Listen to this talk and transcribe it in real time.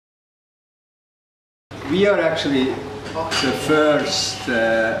We are actually the first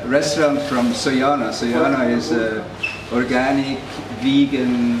restaurant from Soyana. Soyana is an organic,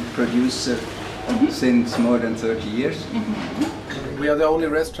 vegan producer since more than 30 years. We are the only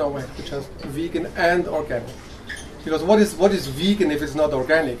restaurant which has vegan and organic. Because what is vegan if it's not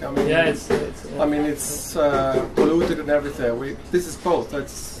organic? I mean, yeah, it's polluted and everything. This is both.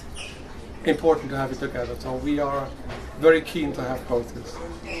 It's important to have it together. So we are very keen to have both.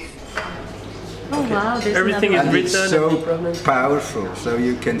 Oh wow! Everything is written. It's so powerful. So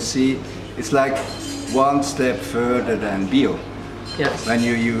you can see it's like one step further than bio. Yes. When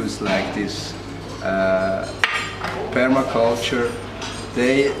you use like this permaculture,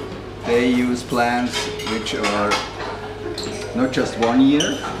 they use plants which are not just 1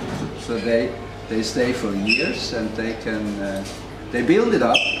 year, so they stay for years, and they build it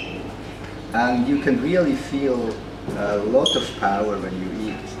up, and you can really feel a lot of power when you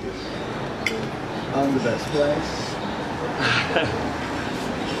eat this. On the best place.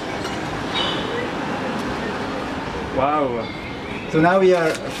 Wow. So now we are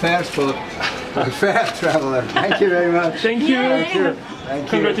a fair spot, a fair traveler. Thank you very much. Thank you. Thank you. Thank you.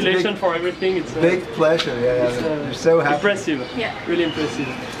 Congratulations for everything. It's a big pleasure. Yeah, we're so happy. Impressive. Yeah. Really impressive.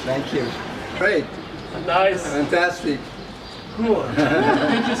 Thank you. Great. Nice. Fantastic. Cool.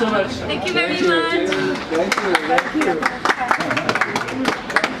 Thank you so much. Thank you very much. Thank you. Thank you.